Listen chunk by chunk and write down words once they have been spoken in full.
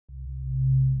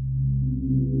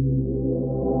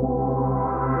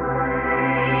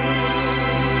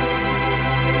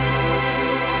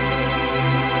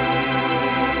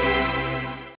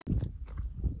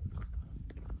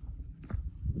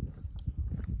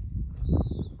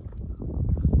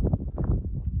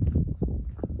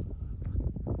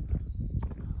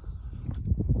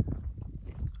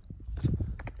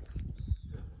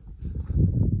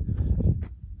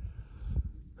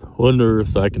Wonder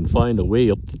if I can find a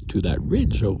way up to that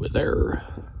ridge over there.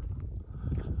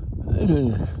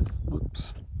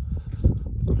 Oops.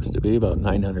 Looks to be about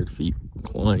 900 feet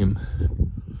climb.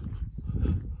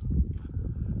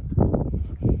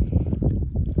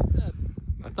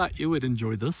 I thought you would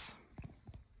enjoy this.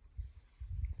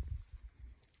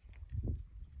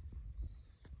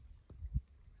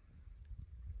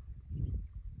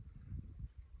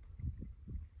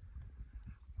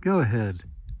 Go ahead.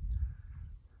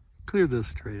 Clear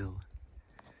this trail.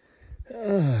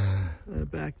 A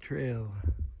back trail.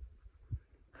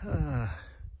 A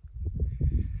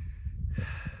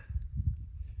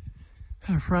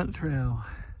front trail.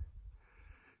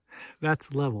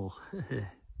 That's level.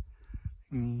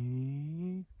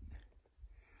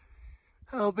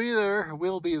 I'll be there,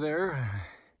 we'll be there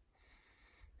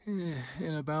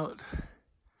in about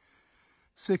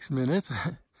 6 minutes.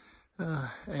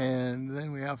 And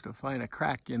then we have to find a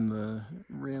crack in the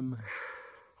rim.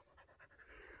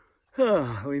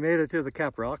 We made it to the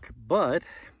cap rock, but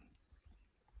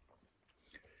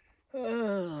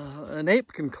an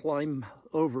ape can climb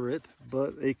over it,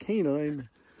 but a canine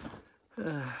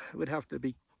would have to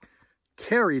be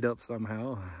carried up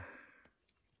somehow.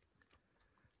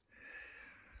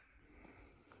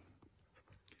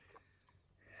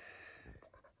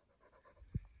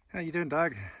 How you doing,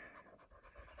 dog?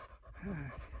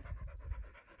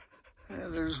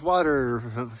 There's water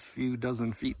a few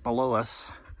dozen feet below us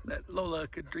that Lola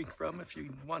could drink from if she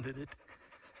wanted it.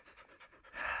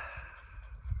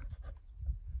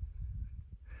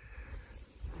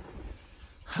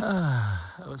 I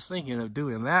was thinking of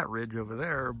doing that ridge over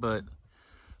there, but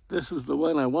this is the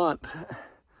one I want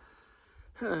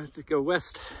to go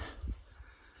west,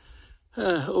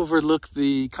 overlook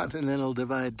the Continental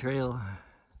Divide Trail.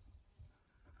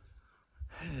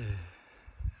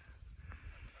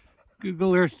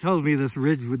 Google Earth told me this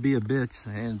ridge would be a bitch,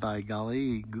 and by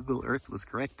golly, Google Earth was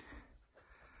correct.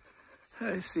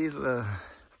 I see the,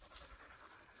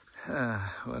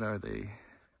 what are they?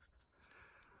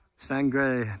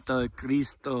 Sangre de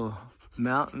Cristo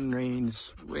mountain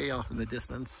range way off in the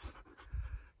distance.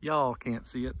 Y'all can't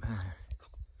see it.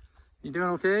 You doing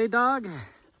okay, dog?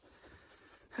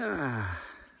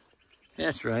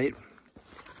 That's right.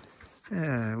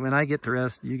 When I get to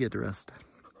rest, you get to rest.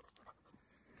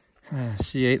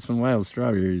 She ate some wild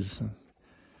strawberries.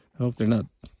 I hope they're not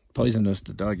poisonous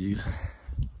to doggies.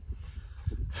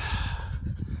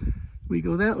 We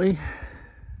go that way.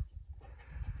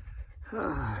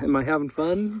 Am I having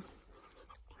fun?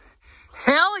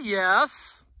 Hell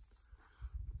yes!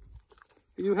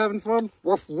 Are you having fun?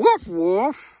 Woof, woof,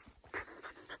 woof.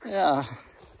 Yeah.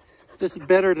 This is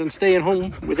better than staying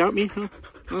home without me, huh?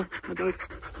 Huh?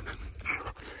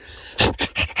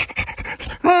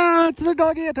 It's the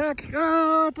doggy attack.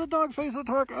 It's a dog face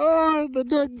attack.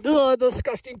 The dog,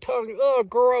 disgusting tongue.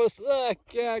 Gross.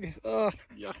 Gag.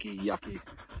 Yucky, yucky.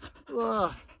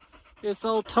 It's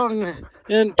all tongue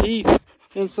and teeth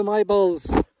and some eyeballs.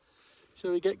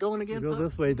 Shall we get going again? Go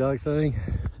this way, dog thing.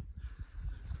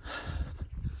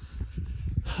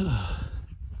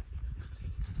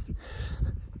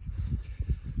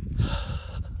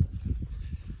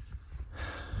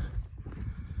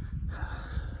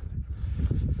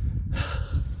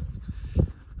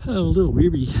 Oh, a little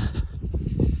weary.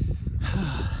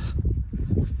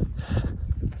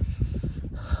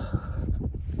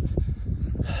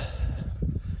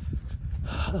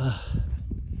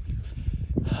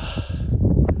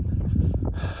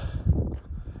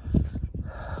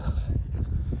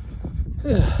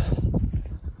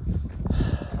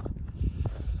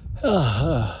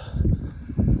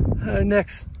 Our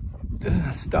next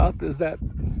stop is that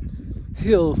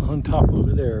hill on top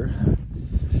over there.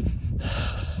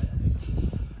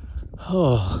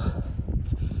 Oh,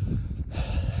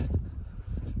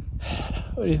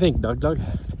 what do you think, Doug?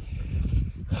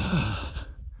 I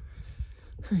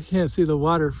can't see the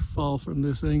waterfall from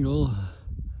this angle.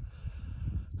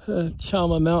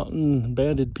 Chama Mountain,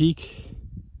 Banded Peak.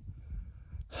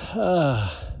 I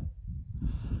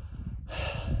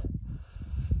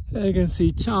can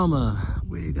see Chama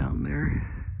way down there.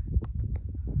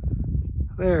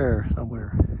 There,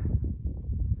 somewhere.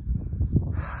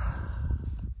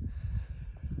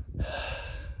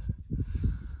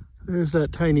 There's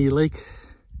that tiny lake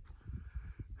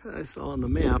I saw on the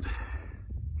map.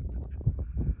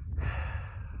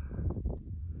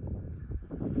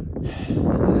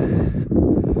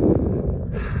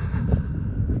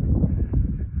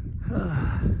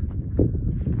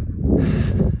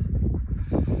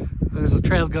 There's a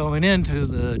trail going into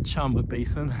the Chamba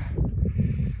Basin.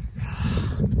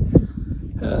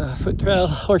 Foot trail,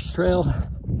 horse trail.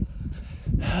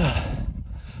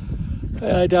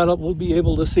 I doubt it we'll be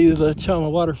able to see the Chama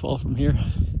waterfall from here,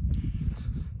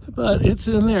 but it's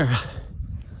in there.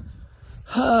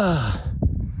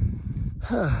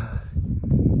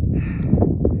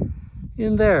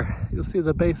 In there, you'll see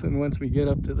the basin once we get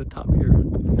up to the top here.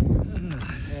 And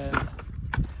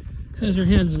how's your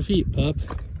hands and feet, pup?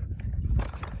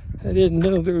 I didn't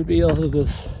know there would be all of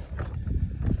this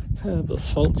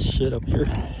basalt shit up here.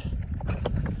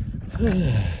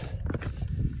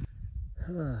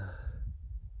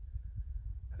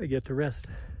 I get to rest.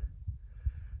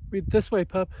 Read this way,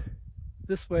 pup.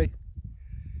 This way.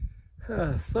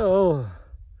 So,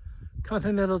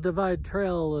 Continental Divide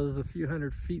Trail is a few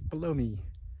hundred feet below me.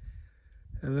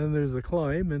 And then there's a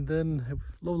climb, and then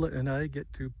Lola and I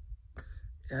get to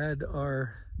add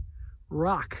our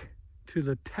rock to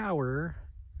the tower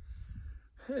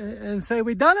and say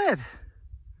we done it.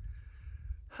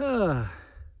 And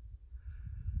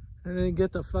then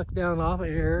get the fuck down off of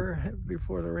here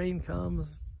before the rain comes.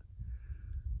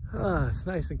 It's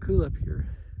nice and cool up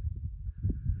here.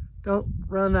 Don't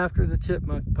run after the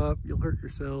chipmunk, pup. You'll hurt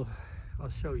yourself. I'll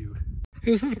show you.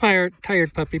 Here's the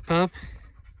tired puppy, pup.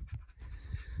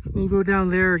 We'll go down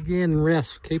there again and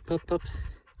rest, okay, pup, pup?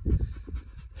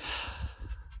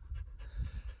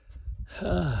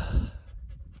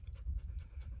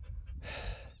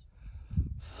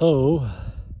 So,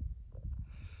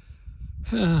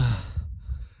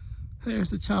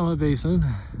 there's the Chama Basin.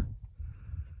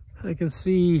 I can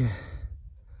see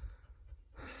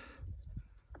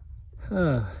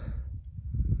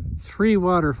three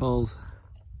waterfalls.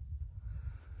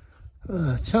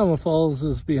 Chama Falls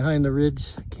is behind the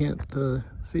ridge. I can't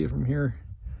see it from here.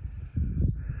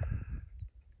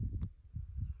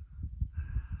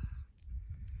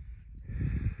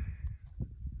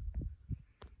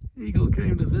 Eagle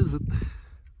came to visit.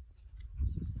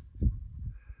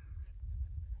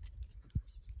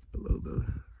 It's below the...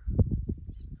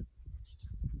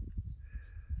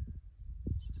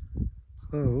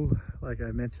 So, like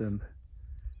I mentioned,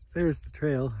 there's the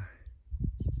trail.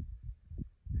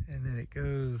 And then it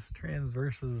goes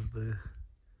transverses the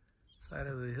side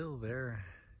of the hill there.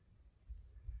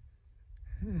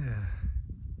 Yeah.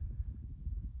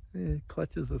 It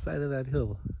clutches the side of that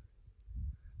hill.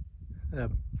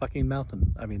 Fucking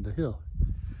mountain, I mean the hill.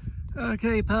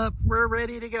 Okay, pup, we're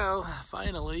ready to go,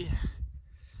 finally.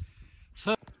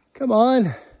 So, come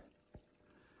on.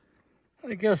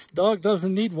 I guess dog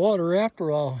doesn't need water after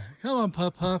all. Come on,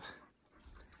 pup, pup.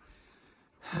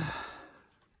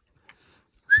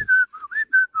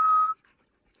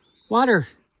 Water.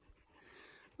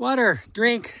 Water,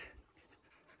 drink.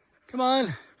 Come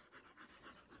on.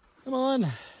 Come on.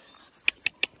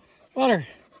 Water.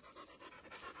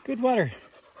 Good water.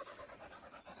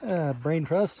 Brain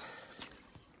trust.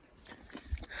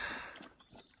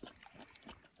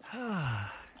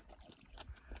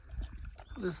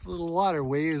 This little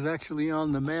waterway is actually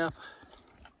on the map.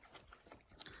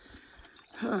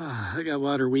 I got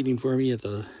water waiting for me at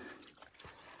the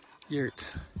Yurt.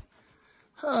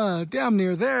 Down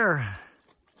near there.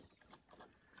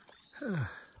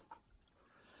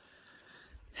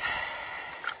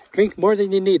 Drink more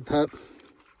than you need, pup.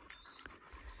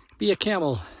 Be a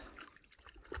camel.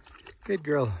 Good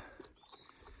girl.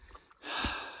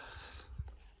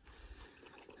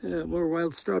 More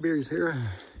wild strawberries here.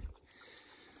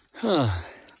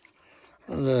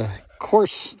 The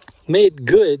course made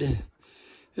good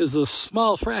is a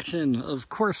small fraction of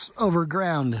course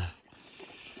overground.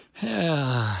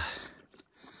 Yeah.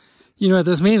 You know what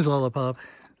this means, Lola pup?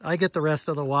 I get the rest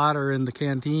of the water in the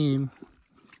canteen.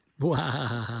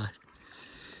 Wow.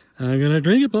 I'm gonna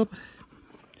drink it, pup.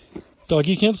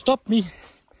 Doggy can't stop me.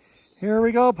 Here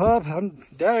we go, pup.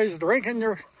 Daddy's drinking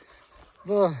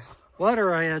the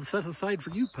water I had set aside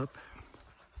for you, pup.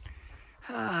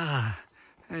 And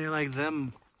you like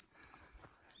them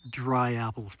dry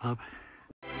apples, pup.